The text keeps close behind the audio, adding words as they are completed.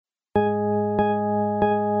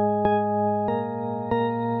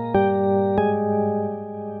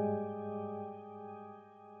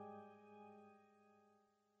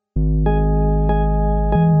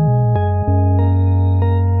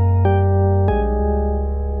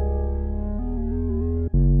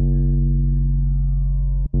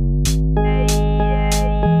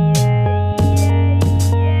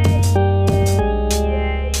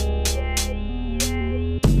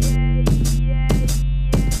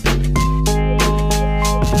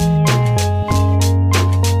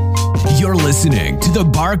listening to the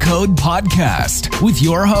Barcode Podcast with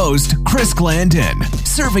your host, Chris Glandon,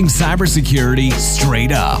 serving cybersecurity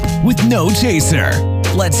straight up with no chaser.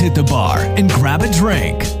 Let's hit the bar and grab a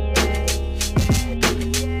drink.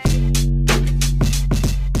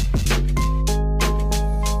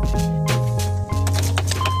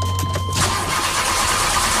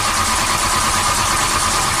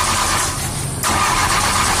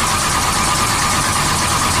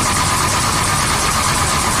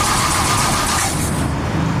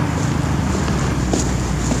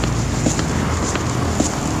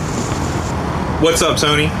 What's up,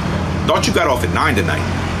 Tony? Thought you got off at 9 tonight.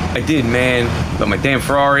 I did, man, but my damn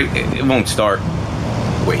Ferrari, it won't start.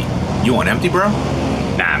 Wait, you on empty, bro?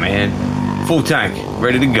 Nah, man. Full tank,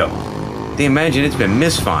 ready to go. Damn, imagine it's been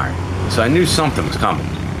misfiring, so I knew something was coming.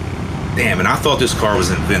 Damn, and I thought this car was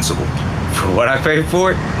invincible. For what I paid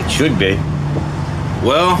for it, it should be.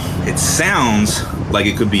 Well, it sounds like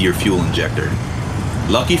it could be your fuel injector.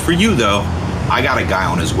 Lucky for you, though, I got a guy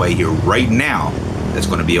on his way here right now that's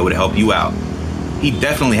going to be able to help you out. He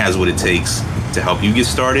definitely has what it takes to help you get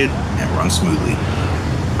started and run smoothly.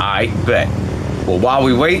 I bet. Well, while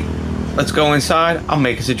we wait, let's go inside. I'll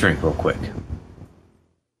make us a drink real quick.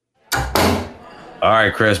 All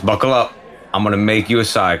right, Chris, buckle up. I'm going to make you a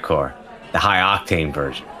sidecar, the high-octane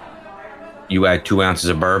version. You add 2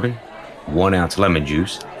 ounces of bourbon, 1 ounce lemon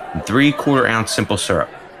juice, and 3/4 ounce simple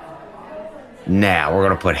syrup. Now, we're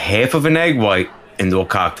going to put half of an egg white into a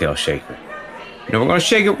cocktail shaker. Now we're going to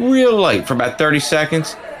shake it real light for about 30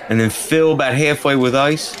 seconds and then fill about halfway with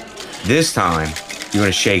ice. This time, you're going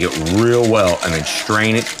to shake it real well and then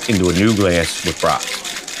strain it into a new glass with rocks.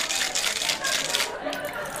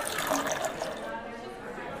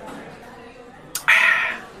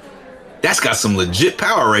 That's got some legit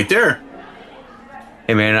power right there.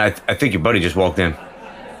 Hey man, I think your buddy just walked in.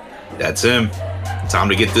 That's him. Time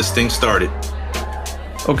to get this thing started.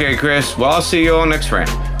 Okay, Chris. Well, I'll see you all next round.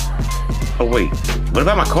 Oh, wait. What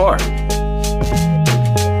about my car?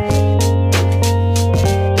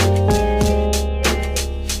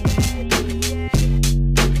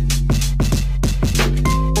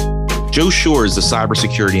 Joe Shore is the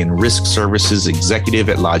Cybersecurity and Risk Services Executive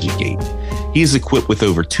at LogicGate. He is equipped with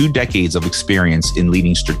over 2 decades of experience in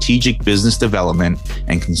leading strategic business development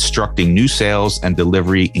and constructing new sales and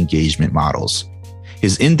delivery engagement models.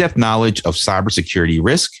 His in-depth knowledge of cybersecurity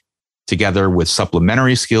risk, together with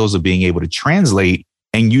supplementary skills of being able to translate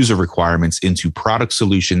end user requirements into product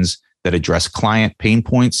solutions that address client pain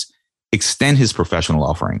points, extend his professional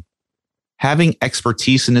offering. Having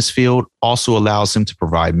expertise in this field also allows him to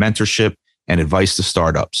provide mentorship and advice to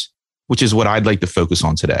startups, which is what I'd like to focus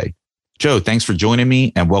on today. Joe, thanks for joining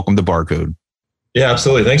me and welcome to Barcode. Yeah,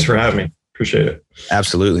 absolutely. Thanks for having me. Appreciate it.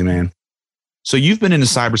 Absolutely, man. So you've been in the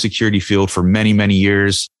cybersecurity field for many, many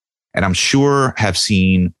years, and I'm sure have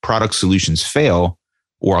seen product solutions fail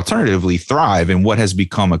or alternatively thrive in what has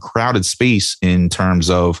become a crowded space in terms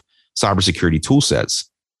of cybersecurity tool sets.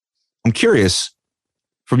 I'm curious,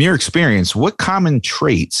 from your experience, what common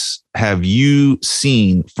traits have you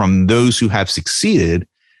seen from those who have succeeded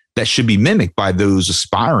that should be mimicked by those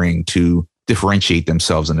aspiring to differentiate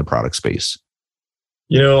themselves in the product space?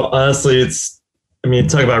 You know, honestly,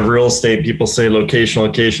 talk about real estate, people say location.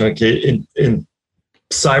 In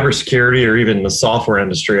cybersecurity or even the software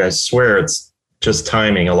industry, I swear it's just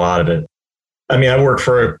timing, a lot of it. I mean, I work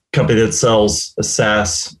for a company that sells a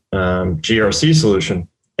SaaS GRC solution.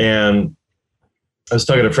 And I was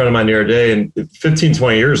talking to a friend of mine the other day, and 15,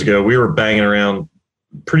 20 years ago, we were banging around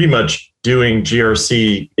pretty much doing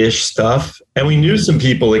GRC-ish stuff. And we knew some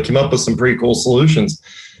people that came up with some pretty cool solutions.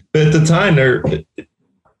 But at the time,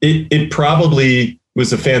 it probably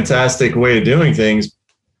was a fantastic way of doing things,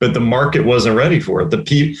 but the market wasn't ready for it.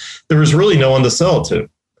 There was really no one to sell it to.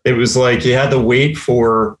 It was like you had to wait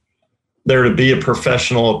for there to be a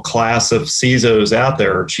professional class of CISOs out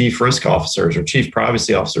there, or chief risk officers or chief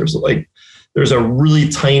privacy officers. Like there's a really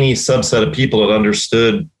tiny subset of people that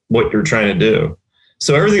understood what you're trying to do.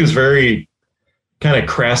 So everything was very kind of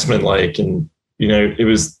Craftsman-like, and it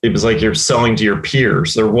was like you're selling to your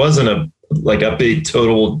peers. There wasn't a big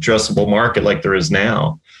total addressable market like there is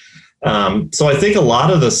now. So I think a lot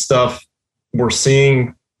of the stuff we're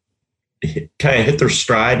seeing kind of hit their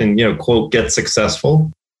stride and, quote, get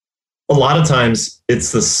successful. A lot of times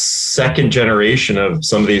it's the second generation of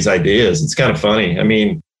some of these ideas. It's kind of funny. I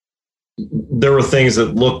mean, there were things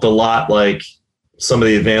that looked a lot like some of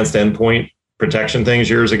the advanced endpoint protection things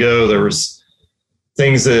years ago. There was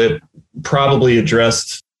things that probably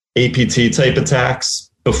addressed APT type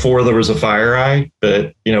attacks before there was a FireEye,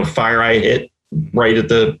 but FireEye hit right at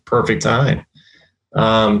the perfect time.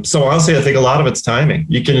 So honestly, I think a lot of it's timing.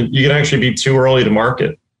 You can actually be too early to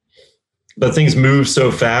market, but things move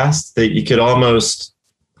so fast that you could almost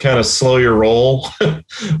kind of slow your roll,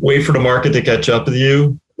 wait for the market to catch up with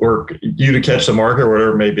you, or you to catch the market, or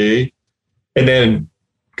whatever it may be, and then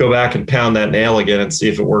go back and pound that nail again and see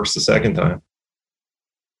if it works the second time.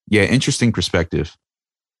 Yeah, interesting perspective.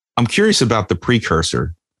 I'm curious about the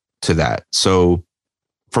precursor to that. So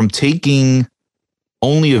from taking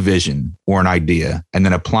only a vision or an idea and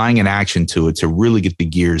then applying an action to it to really get the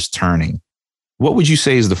gears turning, what would you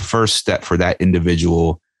say is the first step for that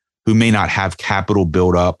individual who may not have capital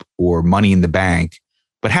built up or money in the bank,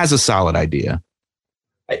 but has a solid idea?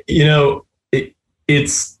 You know, I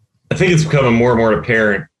think it's becoming more and more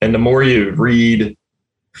apparent. And the more you read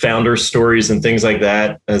founder stories and things like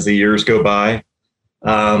that as the years go by,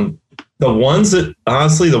 the ones that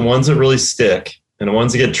really stick and the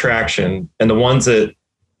ones that get traction and the ones that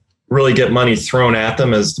really get money thrown at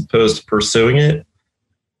them as opposed to pursuing it.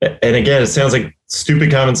 And again, it sounds like stupid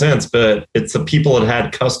common sense, but it's the people that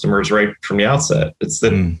had customers right from the outset. It's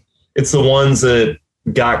the ones that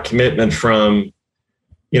got commitment from,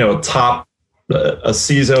 a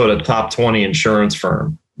CISO at a top 20 insurance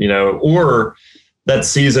firm, or that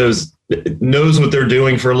CISO knows what they're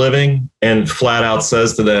doing for a living and flat out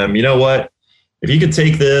says to them, you know what, if you could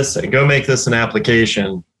take this and go make this an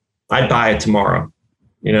application, I'd buy it tomorrow,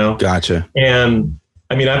 Gotcha. And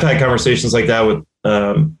I mean, I've had conversations like that with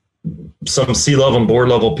some C-level and board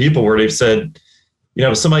level people where they've said,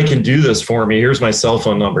 if somebody can do this for me, here's my cell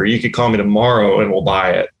phone number. You could call me tomorrow and we'll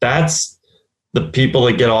buy it. That's the people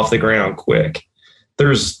that get off the ground quick.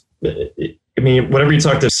 Whenever you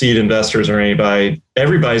talk to seed investors or anybody,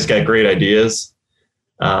 everybody's got great ideas.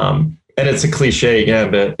 And it's a cliche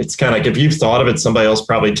again, but it's kind of like if you've thought of it, somebody else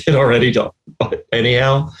probably did already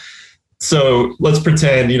anyhow. So let's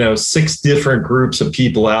pretend, 6 different groups of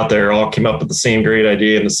people out there all came up with the same great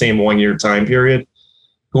idea in the same 1-year time period.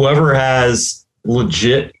 Whoever has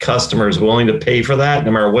legit customers willing to pay for that,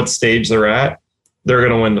 no matter what stage they're at, they're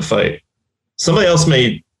going to win the fight. Somebody else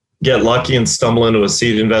may get lucky and stumble into a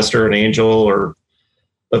seed investor, an angel, or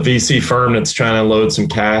a VC firm that's trying to load some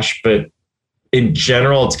cash. But in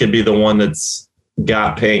general, it's going to be the one that's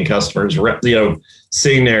got paying customers,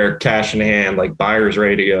 sitting there, cash in hand, like buyers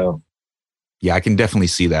ready to go. Yeah, I can definitely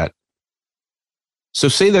see that. So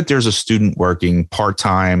say that there's a student working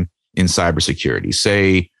part-time in cybersecurity,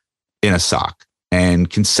 say in a SOC, and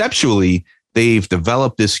conceptually, they've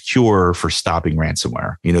developed this cure for stopping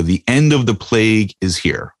ransomware. The end of the plague is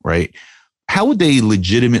here, right? How would they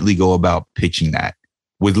legitimately go about pitching that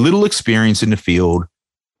with little experience in the field,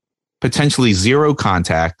 potentially 0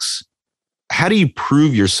 contacts? How do you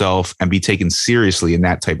prove yourself and be taken seriously in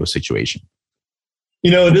that type of situation?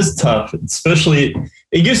 It is tough, especially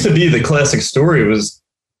it used to be the classic story was,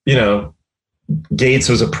 Gates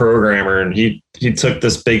was a programmer and he took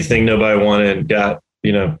this big thing nobody wanted and got,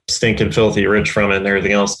 stinking filthy rich from it and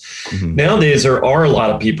everything else. Mm-hmm. Nowadays, there are a lot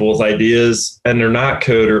of people with ideas and they're not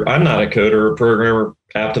coder. I'm not a coder or programmer,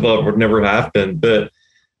 app developer, never have been. But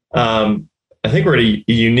I think we're at a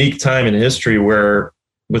unique time in history where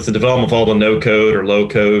with the development of all the no code or low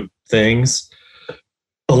code things,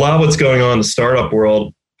 a lot of what's going on in the startup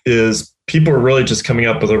world is people are really just coming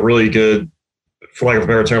up with a really good, for lack of a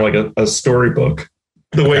better term, like a storybook.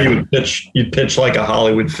 The way you'd pitch like a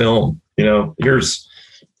Hollywood film.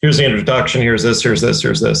 Here's the introduction. Here's this.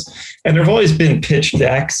 And there've always been pitch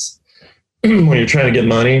decks when you're trying to get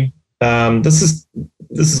money. This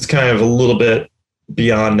is kind of a little bit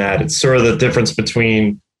beyond that. It's sort of the difference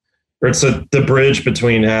between, or it's the bridge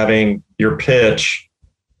between having your pitch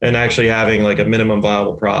and actually having like a minimum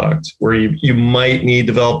viable product where you might need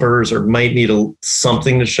developers or might need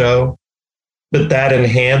something to show, but that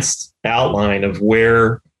enhanced outline of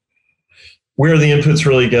where the inputs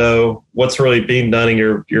really go, what's really being done in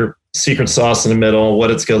your secret sauce in the middle, what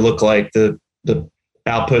it's going to look like, the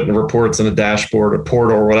output and reports in a dashboard or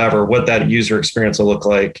portal or whatever, what that user experience will look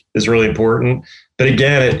like is really important. But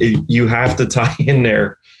again, you have to tie in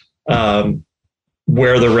there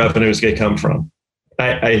where the revenues get come from.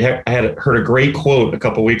 I had heard a great quote a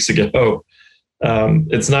couple of weeks ago.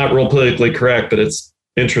 It's not real politically correct, but it's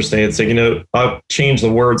interesting. It's like, I'll change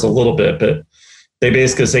the words a little bit, but they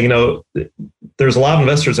basically say, there's a lot of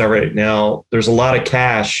investors out right now. There's a lot of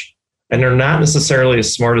cash and they're not necessarily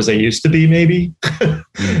as smart as they used to be, maybe.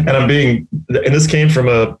 And this came from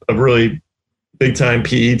a really big time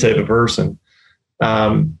PE type of person.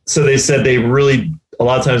 So they said they really, a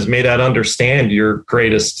lot of times may not understand your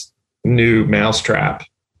greatest new mousetrap,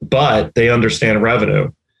 but they understand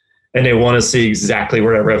revenue and they want to see exactly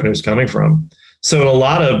where that revenue is coming from. So in a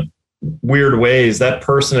lot of weird ways, that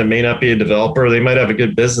person, it may not be a developer, they might have a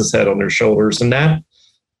good business head on their shoulders. And that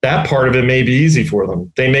part of it may be easy for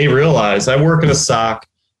them. They may realize, I work in a SOC,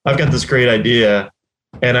 I've got this great idea,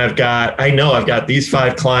 and I know I've got these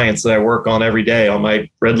 5 clients that I work on every day on my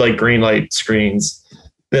red light, green light screens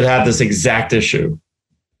that have this exact issue.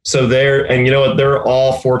 So and you know what, they're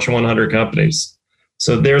all Fortune 100 companies.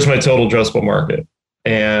 So there's my total addressable market.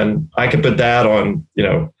 And I could put that on,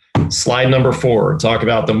 slide number 4, talk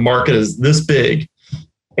about the market is this big.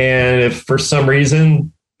 And if for some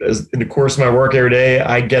reason, in the course of my work every day,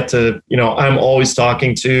 I get to, I'm always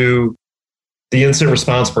talking to the incident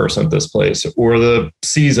response person at this place, or the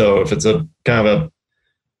CISO, if it's a kind of a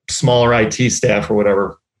smaller IT staff or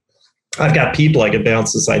whatever. I've got people I can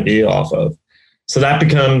bounce this idea off of. So that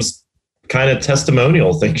becomes kind of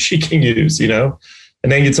testimonial thing she can use,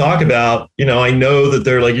 And then you talk about, I know that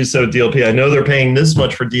they're, like you said, DLP, I know they're paying this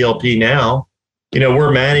much for DLP now.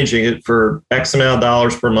 We're managing it for X amount of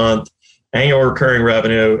dollars per month, annual recurring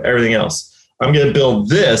revenue, everything else. I'm going to build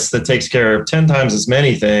this that takes care of 10 times as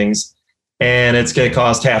many things, and it's going to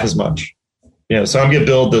cost half as much. So I'm going to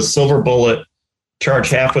build the silver bullet, charge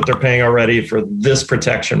half what they're paying already for this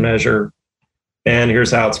protection measure, and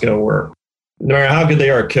here's how it's going to work. No matter how good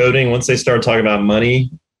they are at coding, once they start talking about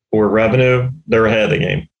money or revenue, they're ahead of the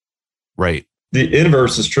game. Right. The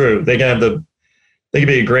inverse is true. They can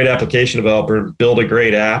be a great application developer, build a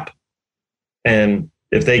great app, and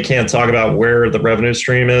if they can't talk about where the revenue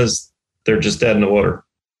stream is, they're just dead in the water.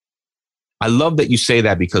 I love that you say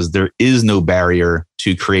that, because there is no barrier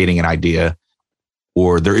to creating an idea,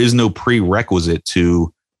 or there is no prerequisite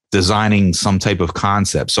to designing some type of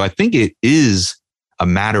concept. So I think it is a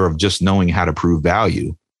matter of just knowing how to prove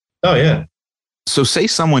value. Oh, yeah. So say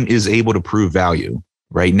someone is able to prove value,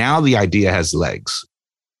 right? Now the idea has legs.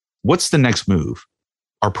 What's the next move?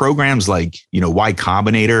 Are programs like, Y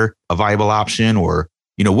Combinator a viable option? Or,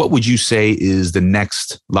 what would you say is the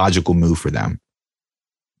next logical move for them?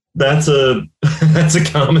 That's a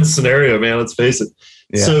common scenario, man. Let's face it.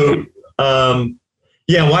 Yeah. So,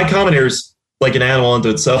 Y Combinator's like an animal unto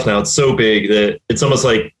itself now. It's so big that it's almost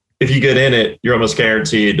like if you get in it, you're almost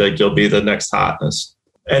guaranteed like you'll be the next hotness.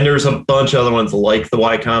 And there's a bunch of other ones like the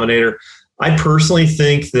Y Combinator. I personally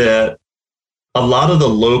think that a lot of the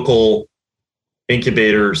local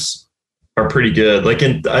incubators are pretty good.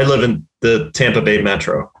 I live in the Tampa Bay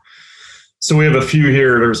Metro. So we have a few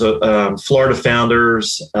here. There's a Florida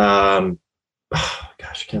Founders, I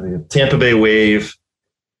can't think of Tampa Bay Wave.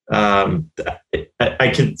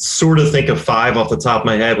 I could sort of think of 5 off the top of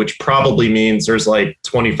my head, which probably means there's like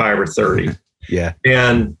 25 or 30. Yeah.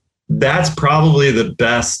 And that's probably the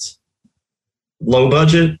best low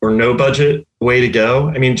budget or no budget way to go.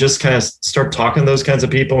 I mean, just kind of start talking to those kinds of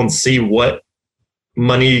people and see what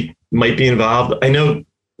money might be involved. I know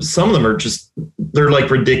some of them they're like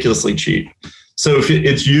ridiculously cheap. So if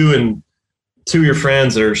it's you and 2 of your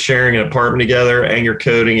friends that are sharing an apartment together and you're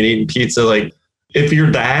coding and eating pizza, like if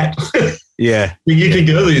you're that, yeah, you can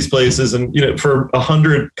go to these places and, for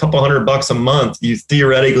couple $100 a month, you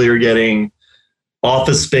theoretically are getting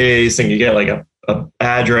office space, and you get like a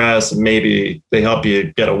address, and maybe they help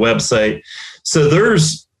you get a website. So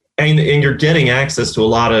and you're getting access to a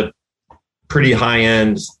lot of pretty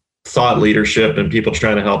high-end thought leadership and people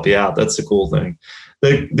trying to help you out. That's the cool thing.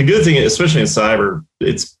 The good thing, especially in cyber,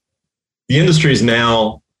 the industry is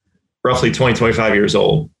now roughly 20, 25 years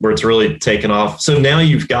old, where it's really taken off. So now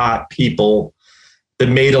you've got people that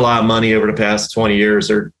made a lot of money over the past 20 years.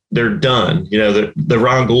 They're done. The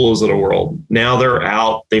Ron Gouls of the world. Now they're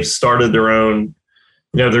out. They've started their own,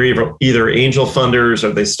 they're either angel funders,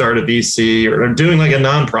 or they start a VC, or they're doing like a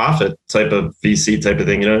nonprofit type of VC type of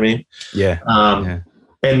thing. You know what I mean? Yeah.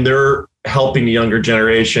 And they're helping the younger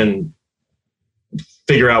generation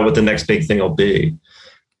figure out what the next big thing will be.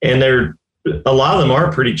 And a lot of them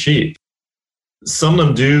are pretty cheap. Some of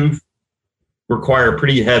them do require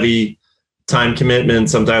pretty heavy time commitment,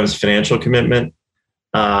 sometimes financial commitment.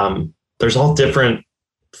 There's all different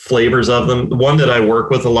flavors of them. The one that I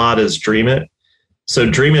work with a lot is Dreamit. So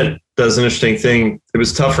Dreamit does an interesting thing. It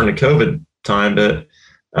was tougher in the COVID time, but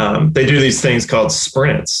they do these things called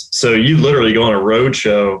sprints. So you literally go on a road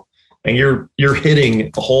show and you're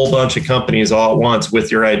hitting a whole bunch of companies all at once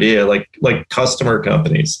with your idea, like customer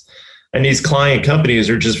companies. And these client companies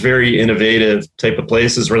are just very innovative type of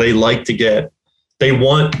places where they want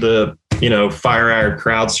the, fire hour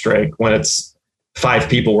CrowdStrike when it's 5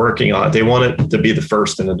 people working on it. They want it to be the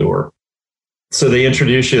first in the door. So they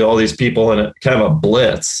introduce you to all these people in a kind of a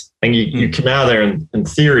blitz. And you come out of there and in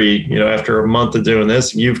theory, after a month of doing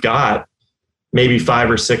this, you've got maybe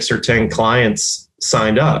 5 or 6 or 10 clients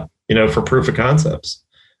signed up, for proof of concepts.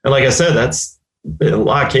 And like I said, that's in a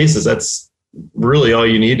lot of cases, that's really all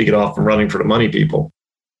you need to get off from running for the money people.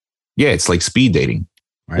 Yeah, it's like speed dating.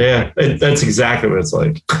 Right? Yeah, that's exactly what it's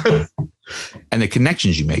like. And the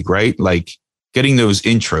connections you make, right? Like getting those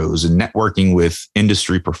intros and networking with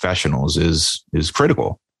industry professionals is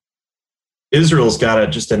critical. Israel's got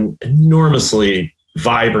just an enormously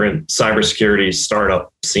vibrant cybersecurity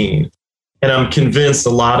startup scene. And I'm convinced a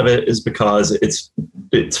lot of it is because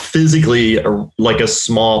it's physically like a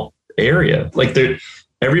small area. Like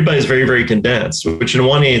everybody's very, very condensed, which in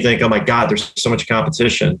one hand you think, oh my God, there's so much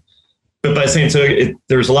competition. But by the same token,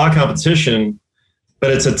 there's a lot of competition,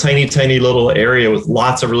 but it's a tiny, tiny little area with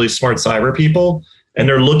lots of really smart cyber people. And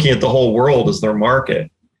they're looking at the whole world as their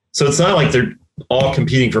market. So it's not like they're all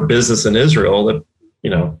competing for business in Israel.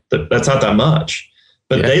 That's not that much.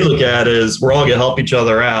 But they look at it as we're all going to help each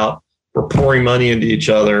other out. We're pouring money into each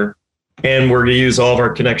other, and we're going to use all of our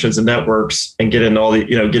connections and networks and get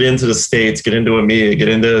into get into the States, get into EMEA, get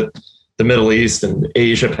into the Middle East and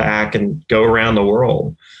Asia Pac, and go around the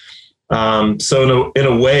world. So in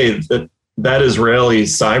a way, that Israeli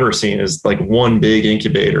cyber scene is like one big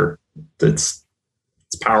incubator. It's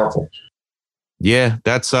powerful. Yeah,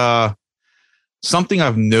 that's something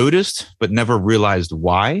I've noticed, but never realized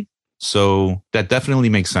why. So that definitely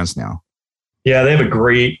makes sense now. Yeah, they have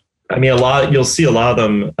you'll see a lot of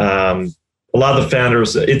them. A lot of the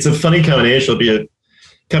founders, it's a funny combination. It'll be a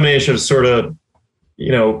combination of sort of,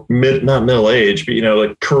 not middle age, but,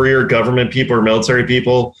 like career government people or military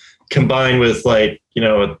people combined with like, a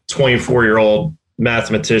 24-year-old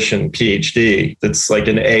mathematician PhD that's like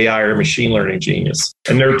an AI or machine learning genius.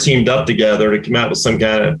 And they're teamed up together to come out with some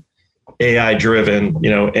kind of AI driven,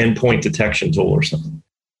 endpoint detection tool or something.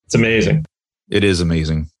 It's amazing. It is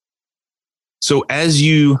amazing. So as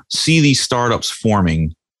you see these startups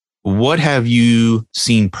forming, what have you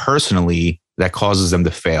seen personally that causes them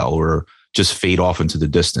to fail or just fade off into the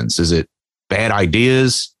distance? Is it bad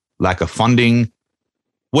ideas, lack of funding?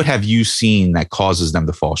 What have you seen that causes them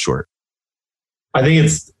to fall short? I think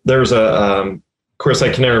there's of course,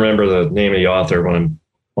 I can never remember the name of the author when I'm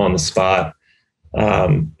on the spot. I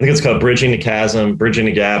think it's called Bridging the Chasm, Bridging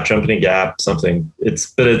the Gap, Jumping the Gap, something. It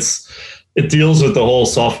deals with the whole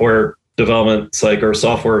software development cycle or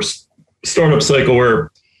software startup cycle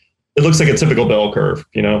where it looks like a typical bell curve,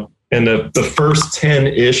 and the first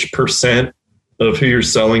 10-ish% of who you're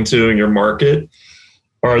selling to in your market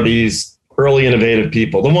are these early innovative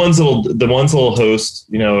people. The ones that'll host,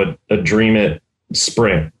 a Dream It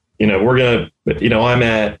sprint. I'm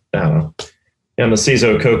the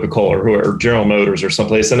CISO of Coca-Cola or General Motors or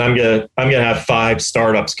someplace, and I'm gonna have 5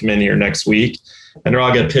 startups come in here next week, and they're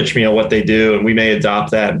all gonna pitch me on what they do, and we may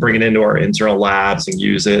adopt that and bring it into our internal labs and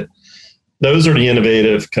use it. Those are the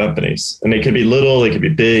innovative companies, and they could be little, they could be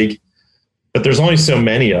big, but there's only so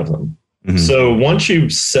many of them. Mm-hmm. So once you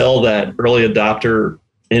sell that early adopter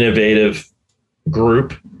innovative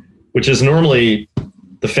group, which is normally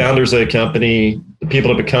the founders of the company, the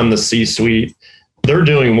people that become the C-suite, they're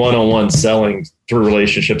doing one-on-one selling through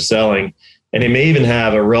relationship selling. And they may even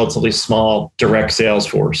have a relatively small direct sales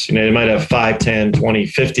force. They might have 5, 10, 20,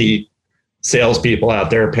 50 salespeople out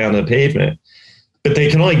there pounding the pavement. But they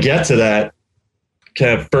can only get to that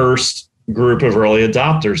kind of first group of early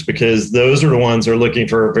adopters because those are the ones that are looking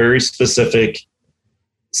for a very specific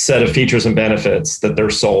set of features and benefits that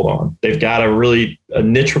they're sold on. They've got a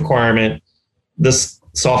niche requirement. This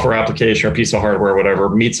software application or piece of hardware, whatever,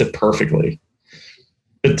 meets it perfectly.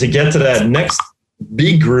 But to get to that next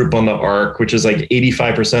big group on the arc, which is like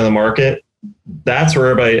 85% of the market, that's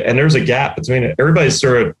where and there's a gap between it. Everybody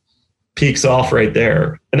sort of peaks off right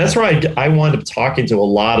there. And that's where I wound up talking to a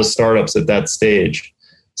lot of startups at that stage.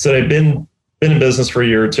 So they've been in business for a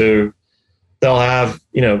year or two. They'll have,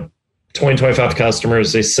 20, 25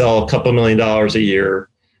 customers. They sell a couple $1 million a year.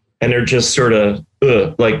 And they're just sort of,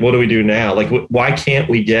 like, what do we do now? Like, why can't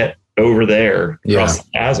we get over there across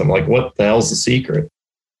the chasm? Like, what the hell's the secret?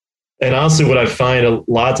 And honestly, what I find a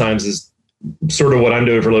lot of times is sort of what I'm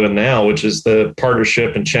doing for a living now, which is the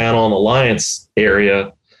partnership and channel and alliance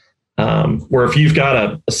area, where if you've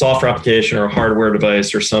got a software application or a hardware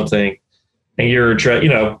device or something, and you're,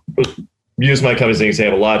 use my company as an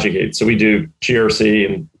example, LogicGate. So we do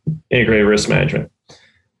GRC and integrated risk management.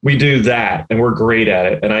 We do that, and we're great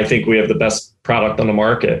at it. And I think we have the best product on the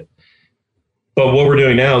market. But what we're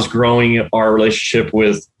doing now is growing our relationship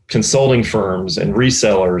with consulting firms and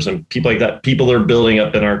resellers and people like that, people that are building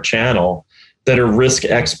up in our channel that are risk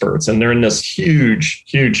experts. And they're in this huge,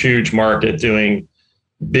 huge, huge market doing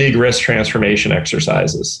big risk transformation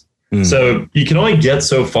exercises. So you can only get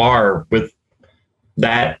so far with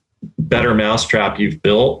that better mousetrap you've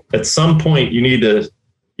built. At some point, you need to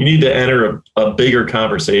you need to enter a bigger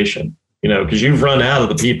conversation, because you've run out of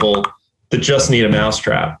the people that just need a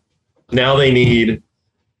mousetrap. Now they need,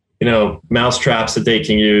 mousetraps that they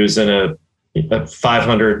can use in a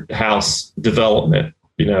 500 house development,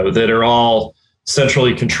 that are all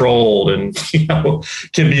centrally controlled and,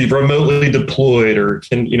 can be remotely deployed, or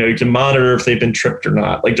can, you can monitor if they've been tripped or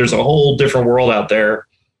not. Like, there's a whole different world out there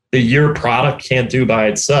that your product can't do by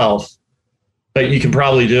itself, but you can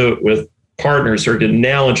probably do it with partners who can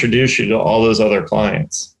now introduce you to all those other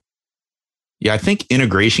clients. Yeah, I think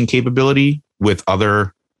integration capability with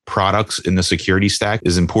other products in the security stack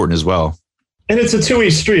is important as well. And it's a two-way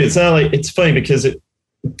street. It's not like, it's funny because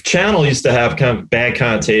channel used to have kind of bad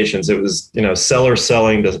connotations. It was, seller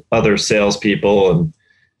selling to other salespeople and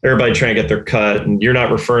everybody trying to get their cut. And you're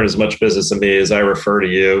not referring as much business to me as I refer to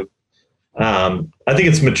you. I think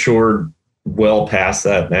it's matured well past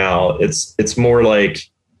that now. It's more like,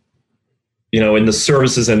 in the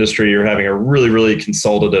services industry, you're having a really, really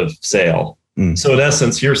consultative sale. So in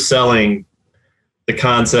essence, you're selling the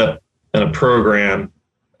concept and a program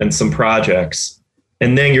and some projects.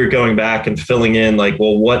 And then you're going back and filling in like,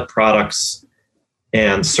 well, what products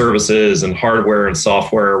and services and hardware and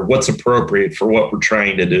software, what's appropriate for what we're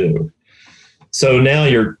trying to do. So now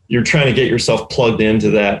you're trying to get yourself plugged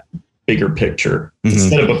into that bigger picture.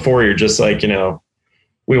 Instead of before, you're just like,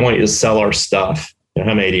 we want you to sell our stuff.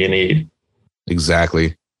 How many do you need?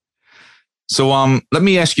 Exactly. So let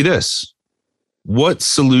me ask you this. What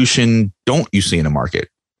solution don't you see in the market?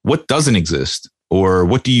 What doesn't exist? Or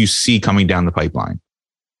what do you see coming down the pipeline?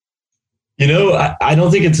 I don't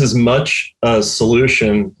think it's as much a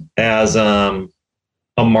solution as a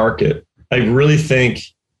market. I really think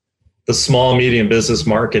the small, medium business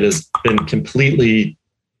market has been completely,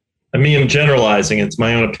 I'm generalizing, it's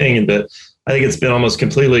my own opinion, but I think it's been almost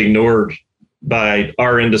completely ignored by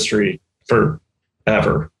our industry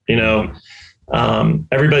forever.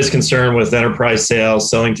 Everybody's concerned with enterprise sales,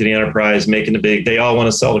 selling to the enterprise, making the big, they all want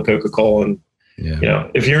to sell to Coca-Cola. And,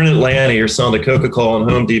 if you're in Atlanta, you're selling to Coca-Cola and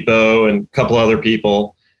Home Depot and a couple other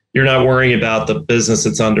people, you're not worrying about the business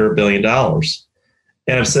that's under $1 billion.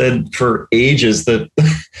 And I've said for ages that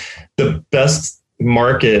the best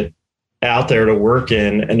market out there to work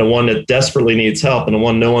in, and the one that desperately needs help, and the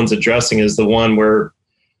one no one's addressing, is the one where,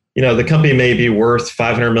 the company may be worth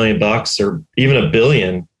 $500 million or even $1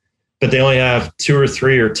 billion, but they only have 2 or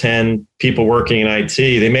 3 or 10 people working in IT.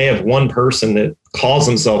 They may have one person that calls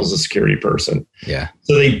themselves a security person. Yeah.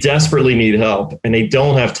 So they desperately need help, and they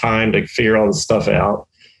don't have time to figure all this stuff out.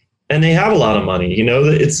 And they have a lot of money.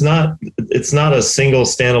 It's not a single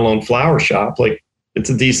standalone flower shop. Like, it's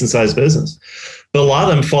a decent sized business, but a lot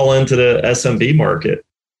of them fall into the SMB market.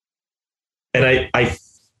 And I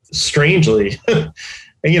strangely,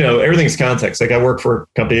 everything's context. Like, I work for a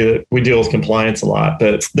company that we deal with compliance a lot,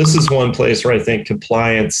 but this is one place where I think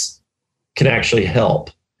compliance can actually help.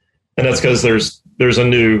 And that's because there's a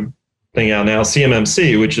new thing out now,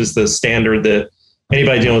 CMMC, which is the standard that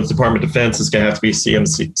anybody dealing with the Department of Defense is going to have to be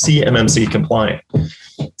CMMC compliant.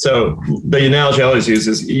 So the analogy I always use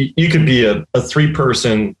is you could be a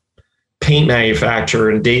 3-person paint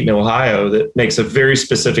manufacturer in Dayton, Ohio, that makes a very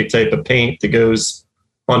specific type of paint that goes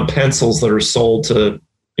on pencils that are sold to,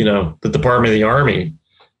 the Department of the Army.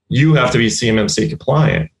 You have to be CMMC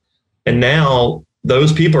compliant. And now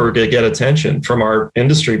those people are going to get attention from our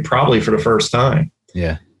industry probably for the first time.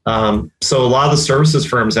 Yeah. So a lot of the services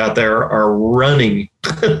firms out there are running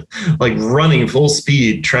full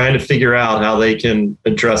speed, trying to figure out how they can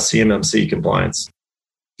address CMMC compliance.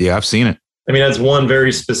 Yeah, I've seen it. I mean, that's one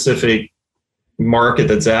very specific market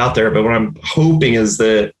that's out there. But what I'm hoping is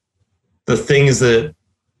that the things that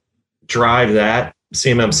drive that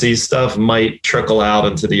CMMC stuff might trickle out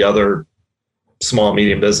into the other small,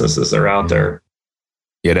 medium businesses that are out there.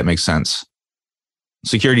 Yeah, that makes sense.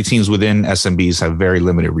 Security teams within SMBs have very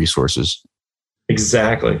limited resources.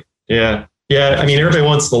 Exactly. Yeah. Yeah. I mean, everybody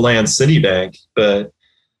wants to land Citibank, but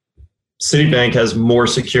Citibank has more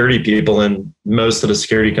security people than most of the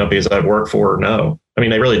security companies I've worked for. No, I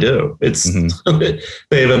mean, they really do. It's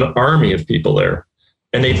they have an army of people there,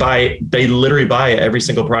 and they literally buy every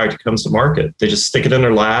single product that comes to market. They just stick it in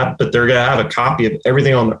their lab, but they're going to have a copy of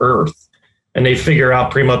everything on the earth, and they figure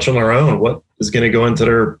out pretty much on their own what is going to go into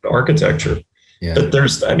their architecture. Yeah. But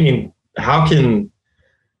how can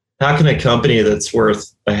a company that's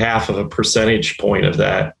worth 0.5 percentage point of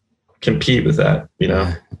that compete with that,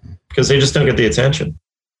 because they just don't get the attention.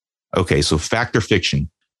 Okay. So fact or fiction,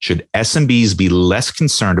 should SMBs be less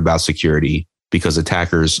concerned about security because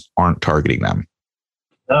attackers aren't targeting them?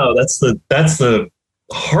 No, that's the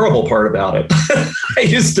horrible part about it. I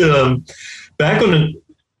used to, back when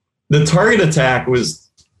the target attack was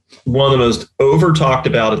one of the most over talked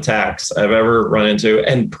about attacks I've ever run into,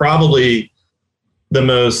 and probably the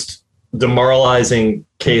most demoralizing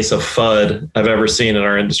case of FUD I've ever seen in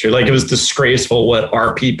our industry. Like, it was disgraceful what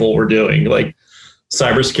our people were doing. Like,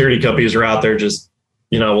 cybersecurity companies are out there just,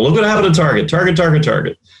 well, look what happened to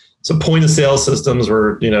Target. So point of sale systems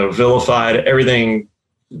were, vilified. Everything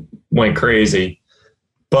went crazy.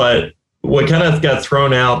 But what kind of got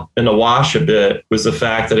thrown out in the wash a bit was the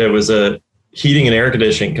fact that it was a heating and air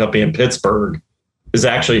conditioning company in Pittsburgh is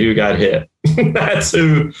actually who got hit. That's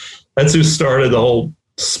who started the whole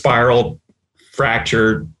spiral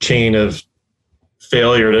fracture chain of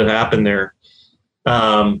failure that happened there.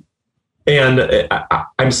 And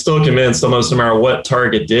I'm still convinced, almost no matter what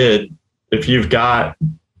Target did, if you've got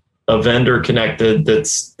a vendor connected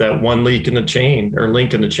that's that one link in the chain,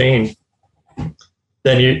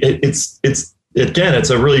 then it's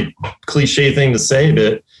a really cliche thing to say,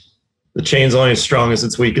 but the chain's only as strong as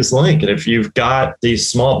its weakest link. And if you've got these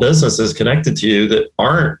small businesses connected to you that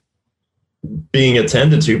aren't being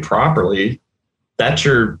attended to properly, that's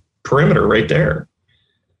your perimeter right there.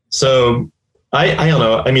 So I don't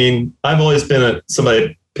know. I mean, I've always been somebody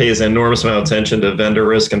that pays an enormous amount of attention to vendor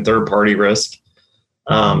risk and third-party risk.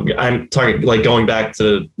 I'm talking like going back to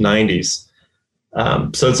the 90s.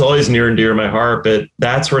 So it's always near and dear to my heart, but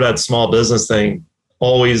that's where that small business thing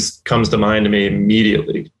always comes to mind to me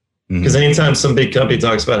immediately. Because anytime some big company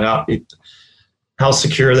talks about how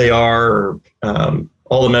secure they are, or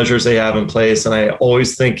all the measures they have in place, and I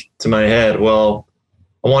always think to my head, well,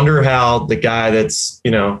 I wonder how the guy that's,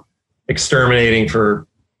 exterminating for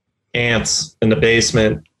ants in the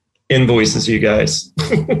basement invoices you guys.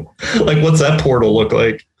 Like, what's that portal look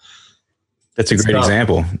like? That's a great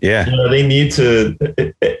example. Yeah. They need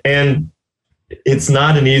to, and it's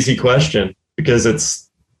not an easy question, because it's,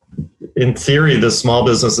 in theory, the small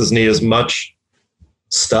businesses need as much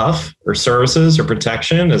stuff or services or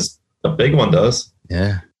protection as a big one does.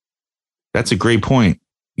 Yeah. That's a great point.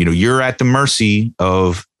 You're at the mercy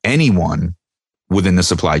of anyone within the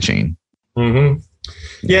supply chain. Mm-hmm.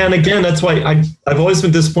 Yeah. And again, that's why I've always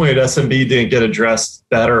been disappointed SMB didn't get addressed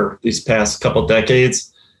better these past couple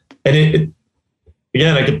decades. And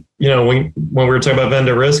again, I could, when we were talking about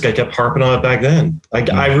vendor risk, I kept harping on it back then.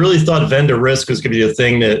 I really thought vendor risk was going to be a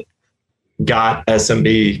thing that got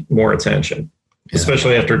SMB more attention,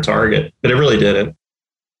 especially after Target, but it really didn't.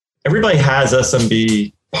 Everybody has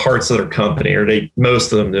SMB parts of their company, or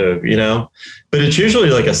most of them do, but it's usually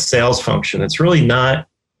like a sales function. It's really not,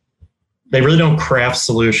 they really don't craft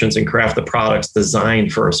solutions and craft the products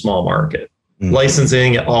designed for a small market,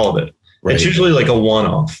 licensing, all of it. Right. It's usually like a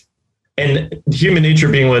one-off. And human nature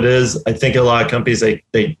being what it is, I think a lot of companies,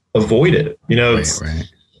 they avoid it. Right.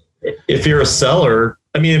 If you're a seller,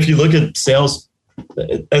 I mean, if you look at sales,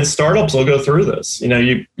 and startups will go through this,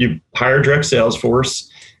 you hire direct sales force.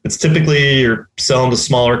 It's typically you're selling to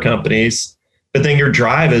smaller companies, but then your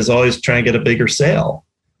drive is always trying to get a bigger sale.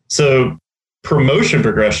 So promotion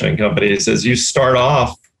progression in companies is you start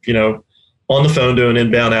off, on the phone doing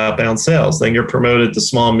inbound, outbound sales. Then you're promoted to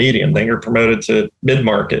small, medium. Then you're promoted to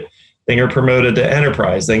mid-market. Then you're promoted to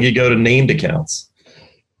enterprise. Then you go to named accounts.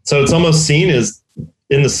 So it's almost seen as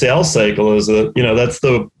in the sales cycle as that's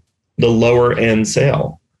the lower end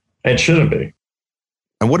sale. It shouldn't be.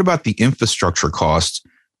 And what about the infrastructure costs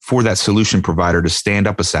for that solution provider to stand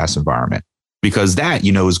up a SaaS environment? Because that,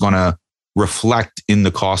 is going to reflect in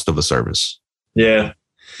the cost of a service. Yeah.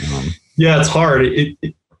 Yeah, it's hard.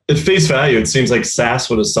 At face value, it seems like SaaS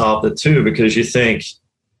would have solved it too, because you think,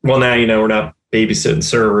 well, now, we're not babysitting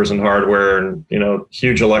servers and hardware and,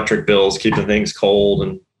 huge electric bills, keeping things cold,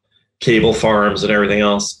 and cable farms and everything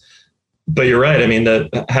else. But you're right. I mean,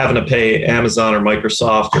 having to pay Amazon or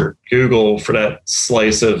Microsoft or Google for that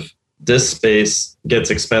slice of disk space gets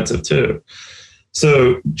expensive too.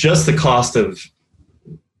 So just the cost of,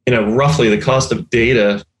 roughly the cost of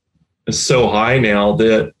data is so high now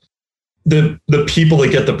that the people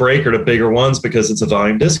that get the break are the bigger ones, because it's a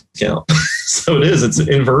volume discount. So it's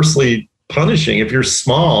inversely punishing. If you're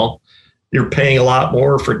small, you're paying a lot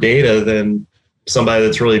more for data than somebody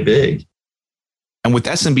that's really big. And with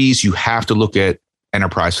SMBs, you have to look at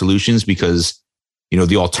enterprise solutions, because,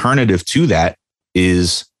 the alternative to that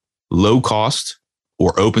is low cost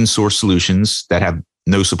or open source solutions that have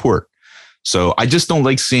no support. So I just don't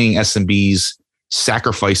like seeing SMBs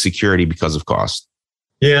sacrifice security because of cost.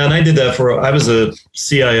 Yeah. And I did that I was a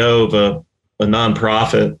CIO of a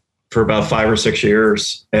nonprofit for about 5 or 6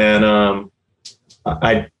 years. And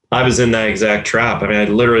I was in that exact trap. I mean, I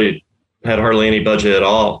literally had hardly any budget at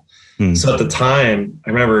all. So at the time, I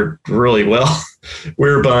remember really well, we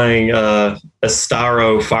were buying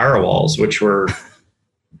Astaro firewalls, which were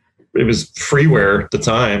it was freeware at the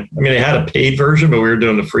time. I mean, they had a paid version, but we were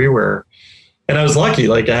doing the freeware. And I was lucky.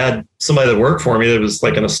 Like I had somebody that worked for me that was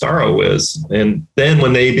like an Astaro whiz. And then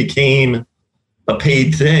when they became a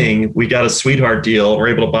paid thing, we got a sweetheart deal. We're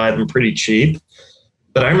able to buy them pretty cheap.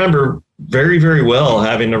 But I remember very, very well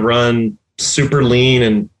having to run super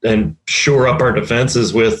lean and shore up our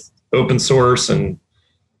defenses with open source and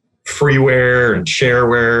freeware and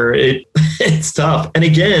shareware. It's tough. And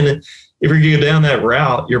again, if you're going to go down that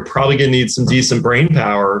route, you're probably going to need some decent brain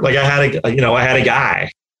power. Like I had a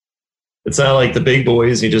guy. It's not like the big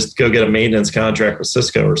boys. You just go get a maintenance contract with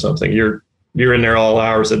Cisco or something. You're in there all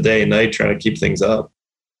hours of day and night trying to keep things up.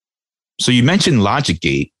 So you mentioned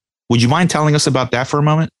LogicGate. Would you mind telling us about that for a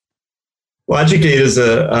moment? LogicGate is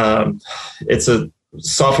it's a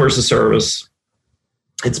software as a service.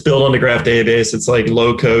 It's built on the Graph database. It's like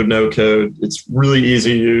low code, no code. It's really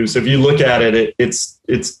easy to use. If you look at it, it's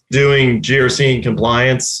doing GRC and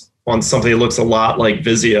compliance on something that looks a lot like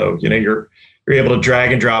Visio. You're able to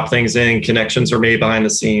drag and drop things in. Connections are made behind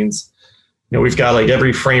the scenes. We've got like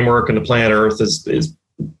every framework on the planet Earth is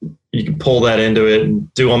you can pull that into it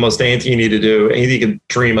and do almost anything you need to do, anything you can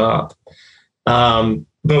dream up.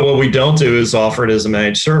 But what we don't do is offer it as a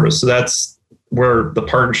managed service. So that's where the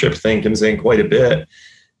partnership thing comes in quite a bit.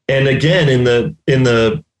 And again, in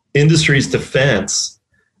the industry's defense,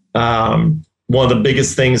 one of the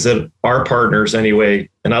biggest things that our partners anyway,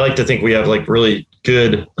 and I like to think we have like really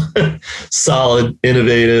good, solid,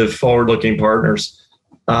 innovative, forward-looking partners.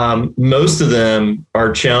 Most of them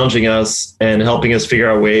are challenging us and helping us figure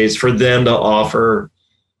out ways for them to offer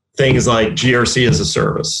things like GRC as a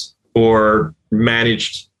service or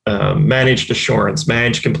managed assurance,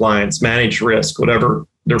 managed compliance, managed risk, whatever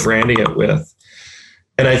they're branding it with.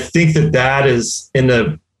 And I think that is in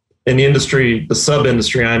the industry, the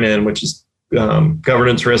sub-industry I'm in, which is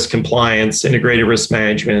governance, risk, compliance, integrated risk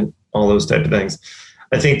management, all those type of things.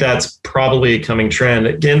 I think that's probably a coming trend,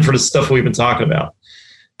 again, for the stuff we've been talking about,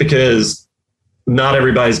 because not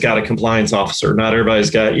everybody's got a compliance officer. Not everybody's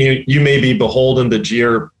got, you may be beholden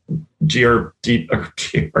to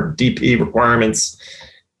DP requirements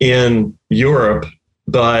in Europe,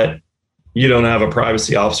 but you don't have a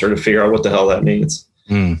privacy officer to figure out what the hell that means.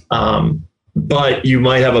 But you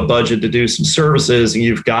might have a budget to do some services, and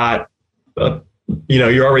you've got,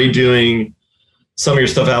 you're already doing some of your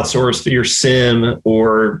stuff outsourced to your SIM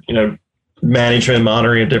or, management and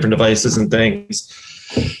monitoring of different devices and things.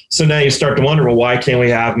 So now you start to wonder, well, why can't we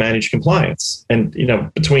have managed compliance? And,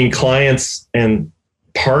 between clients and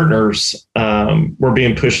partners, we're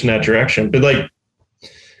being pushed in that direction. But like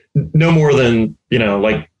no more than,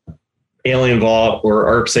 like Alien Vault or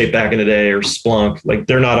ArcSafe back in the day or Splunk, like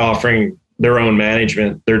they're not offering their own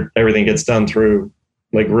management. Everything gets done through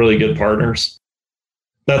like really good partners.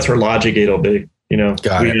 That's where LogicGate will be.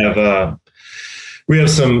 We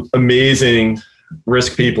have some amazing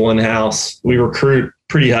risk people in house. We recruit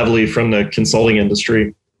pretty heavily from the consulting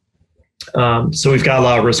industry. So we've got a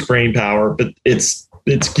lot of risk brain power, but it's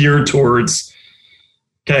geared towards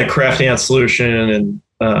kind of crafting out solution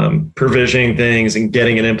and provisioning things and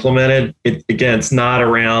getting it implemented. It's not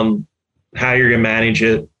around how you're going to manage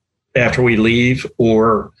it after we leave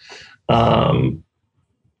or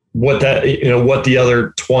what the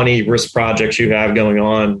other 20 risk projects you have going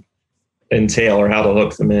on entail or how to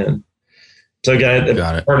hook them in. So again,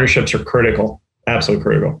 partnerships are critical, absolutely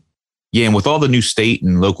critical. Yeah, and with all the new state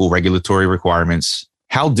and local regulatory requirements,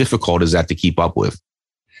 how difficult is that to keep up with?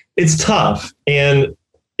 It's tough, and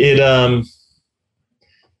the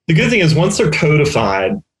good thing is once they're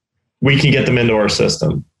codified, we can get them into our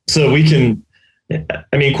system. So we can,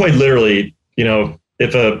 quite literally,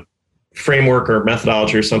 if a framework or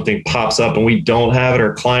methodology or something pops up and we don't have it,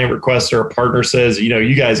 or a client requests or a partner says,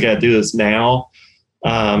 you guys got to do this now.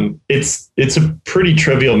 It's a pretty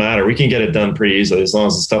trivial matter. We can get it done pretty easily as long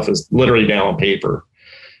as the stuff is literally down on paper.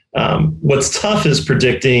 What's tough is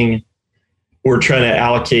predicting or trying to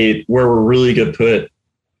allocate where we're really going to put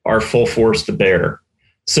our full force to bear.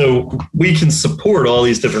 So we can support all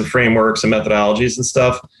these different frameworks and methodologies and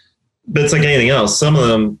stuff, but it's like anything else. Some of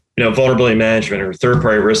them, vulnerability management or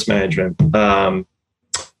third-party risk management,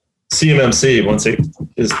 CMMC, once it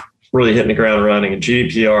is really hitting the ground running, and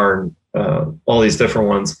GDPR and all these different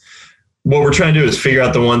ones. What we're trying to do is figure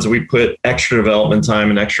out the ones that we put extra development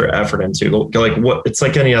time and extra effort into. Like what it's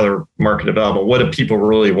like any other market development. What do people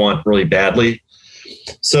really want really badly?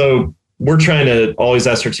 So we're trying to always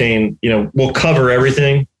ascertain, we'll cover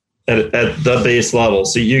everything at the base level.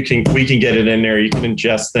 So we can get it in there. You can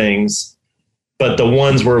ingest things, But the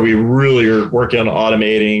ones where we really are working on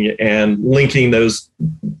automating and linking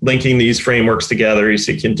these frameworks together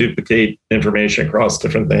so you can duplicate information across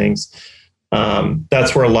different things.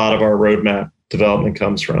 That's where a lot of our roadmap development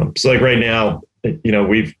comes from. So like right now,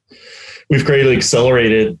 we've greatly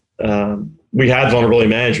accelerated. We had vulnerability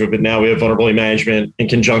management, but now we have vulnerability management in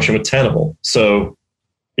conjunction with Tenable. So,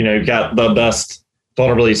 you've got the best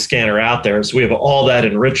vulnerability scanner out there. So we have all that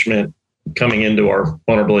enrichment coming into our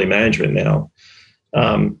vulnerability management now.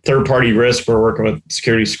 Third-party risk, we're working with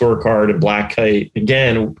Security Scorecard and Black Kite.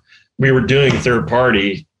 Again, we were doing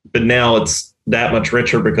third-party, but now it's that much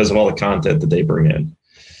richer because of all the content that they bring in.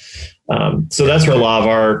 So that's where a lot of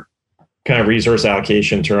our kind of resource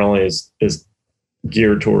allocation internally is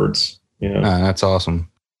geared towards. That's awesome.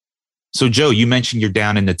 So, Joe, you mentioned you're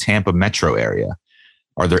down in the Tampa metro area.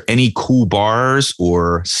 Are there any cool bars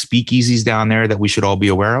or speakeasies down there that we should all be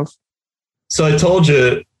aware of? So I told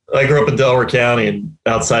you, I grew up in Delaware County and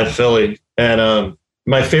outside Philly. And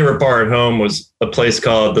my favorite bar at home was a place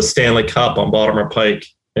called the Stanley Cup on Baltimore Pike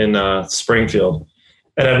in Springfield.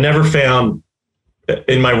 And I've never found,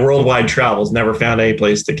 in my worldwide travels, never found any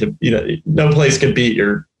place that could, no place could beat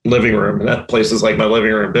your living room. And that place is like my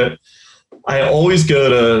living room. But I always go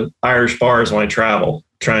to Irish bars when I travel,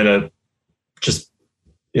 trying to just,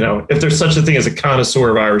 if there's such a thing as a connoisseur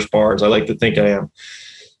of Irish bars, I like to think I am.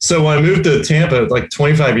 So when I moved to Tampa like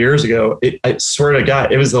 25 years ago, I swear to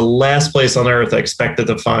God, it was the last place on earth I expected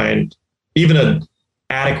to find even an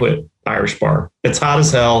adequate Irish bar. It's hot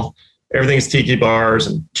as hell. Everything's tiki bars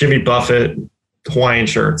and Jimmy Buffett, Hawaiian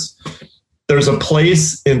shirts. There's a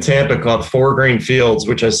place in Tampa called Four Green Fields,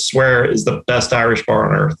 which I swear is the best Irish bar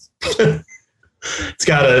on earth.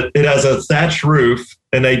 It has a thatched roof,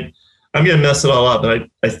 and I'm going to mess it all up, but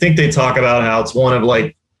I think they talk about how it's one of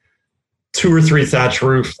like 2 or 3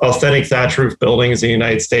 authentic thatch roof buildings in the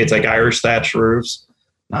United States, like Irish thatch roofs.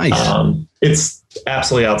 Nice. It's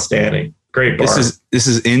absolutely outstanding. Great bar. This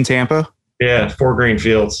is in Tampa? Yeah, Four Green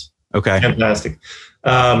Fields. Okay. Fantastic.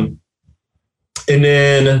 And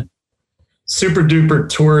then super duper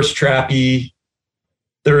tourist trappy.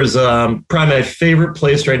 There's probably my favorite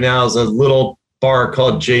place right now is a little bar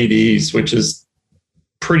called JD's, which is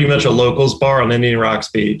pretty much a locals bar on Indian Rocks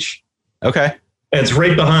Beach. Okay. And it's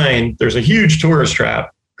right behind, there's a huge tourist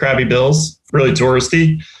trap, Krabby Bill's, really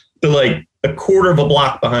touristy, but like a quarter of a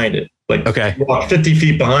block behind it. Like, okay, you walk 50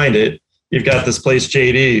 feet behind it, you've got this place,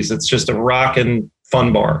 JD's. It's just a rockin'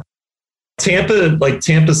 fun bar.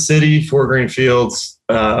 Tampa City, Four Green Fields,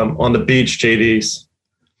 on the beach, JD's.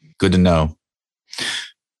 Good to know.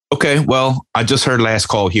 Okay, well, I just heard last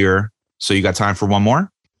call here. So you got time for one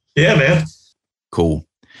more? Yeah, man. Cool.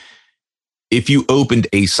 If you opened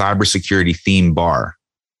a cybersecurity themed bar,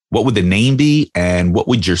 what would the name be and what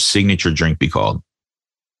would your signature drink be called?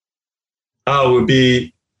 Oh, it would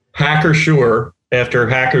be Hacker Sure, after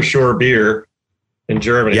Hacker Sure beer in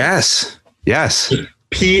Germany. Yes.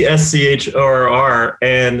 PSCHORR.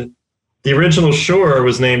 And the original Shore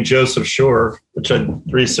was named Joseph Shore, which I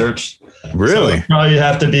researched. Really? So it probably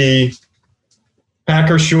have to be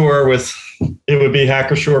Hacker Sure it would be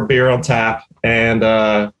Hacker Sure beer on tap and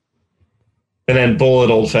then Bullet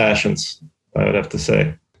Old Fashions, I would have to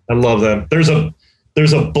say. I love them. There's a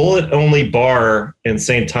Bullet only bar in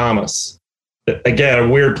St. Thomas. Again, a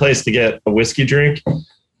weird place to get a whiskey drink,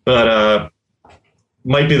 but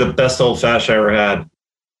might be the best old fashioned I ever had.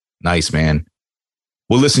 Nice, man.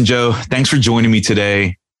 Well, listen, Joe, thanks for joining me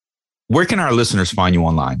today. Where can our listeners find you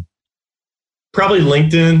online? Probably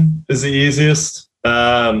LinkedIn is the easiest.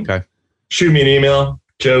 Okay. Shoot me an email,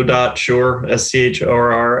 joe.shore,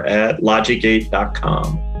 SCHORR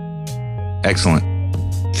 @logic8.com. Excellent.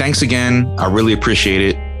 Thanks again. I really appreciate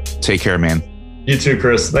it. Take care, man. You too,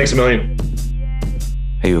 Chris. Thanks a million.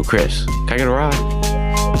 Hey, yo, Chris, can I get a ride?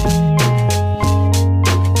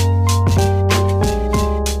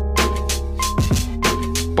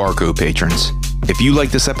 Barcode patrons, if you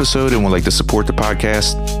like this episode and would like to support the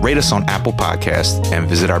podcast, rate us on Apple Podcasts and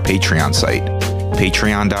visit our Patreon site,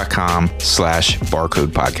 patreon.com/Barcode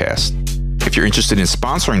Podcast. If you're interested in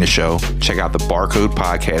sponsoring the show, check out the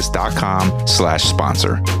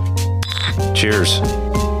barcodepodcast.com/sponsor. Cheers.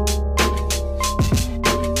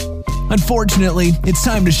 Unfortunately, it's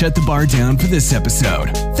time to shut the bar down for this episode.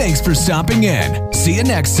 Thanks for stopping in. See you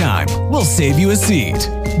next time. We'll save you a seat.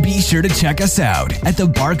 Be sure to check us out at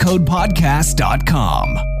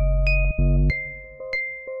thebarcodepodcast.com.